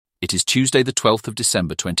It is Tuesday the 12th of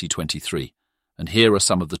December 2023, and here are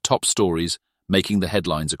some of the top stories making the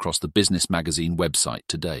headlines across the Business Magazine website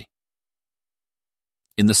today.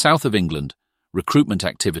 In the south of England, recruitment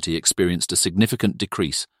activity experienced a significant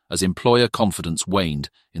decrease as employer confidence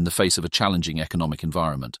waned in the face of a challenging economic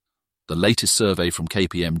environment. The latest survey from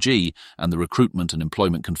KPMG and the Recruitment and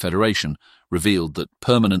Employment Confederation revealed that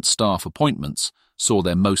permanent staff appointments saw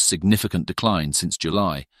their most significant decline since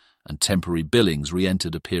July, and temporary billings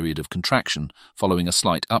re-entered a period of contraction following a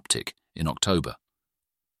slight uptick in October.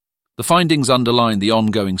 The findings underline the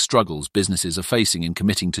ongoing struggles businesses are facing in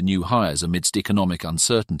committing to new hires amidst economic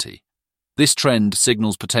uncertainty. This trend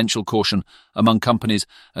signals potential caution among companies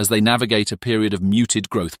as they navigate a period of muted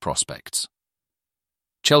growth prospects.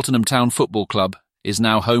 Cheltenham Town Football Club is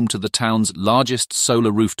now home to the town's largest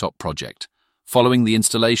solar rooftop project, following the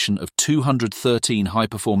installation of 213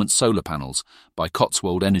 high-performance solar panels by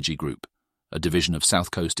Cotswold Energy Group, a division of South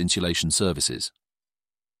Coast Insulation Services.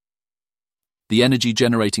 The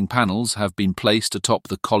energy-generating panels have been placed atop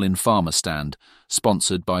the Colin Farmer stand,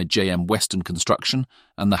 sponsored by JM Western Construction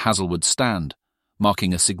and the Hazelwood stand,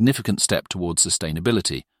 marking a significant step towards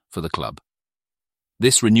sustainability for the club.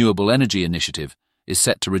 This renewable energy initiative is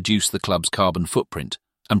set to reduce the club's carbon footprint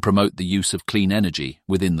and promote the use of clean energy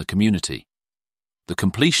within the community. The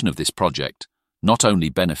completion of this project not only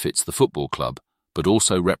benefits the football club, but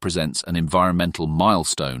also represents an environmental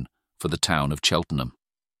milestone for the town of Cheltenham.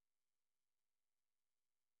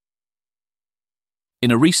 In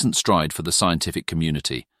a recent stride for the scientific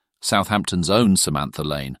community, Southampton's own Samantha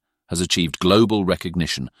Lane has achieved global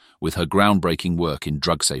recognition with her groundbreaking work in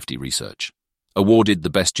drug safety research. Awarded the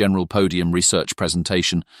Best General Podium Research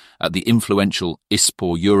Presentation at the influential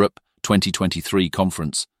ISPOR Europe 2023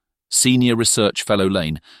 conference, Senior Research Fellow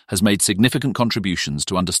Lane has made significant contributions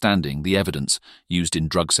to understanding the evidence used in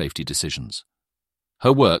drug safety decisions.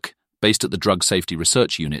 Her work, based at the Drug Safety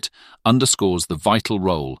Research Unit, underscores the vital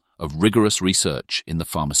role of rigorous research in the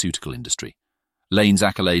pharmaceutical industry. Lane's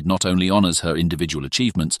accolade not only honours her individual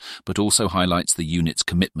achievements, but also highlights the unit's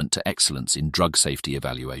commitment to excellence in drug safety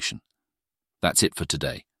evaluation. That's it for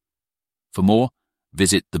today. For more,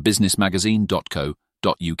 visit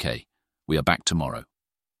thebusinessmagazine.co.uk. We are back tomorrow.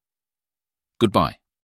 Goodbye.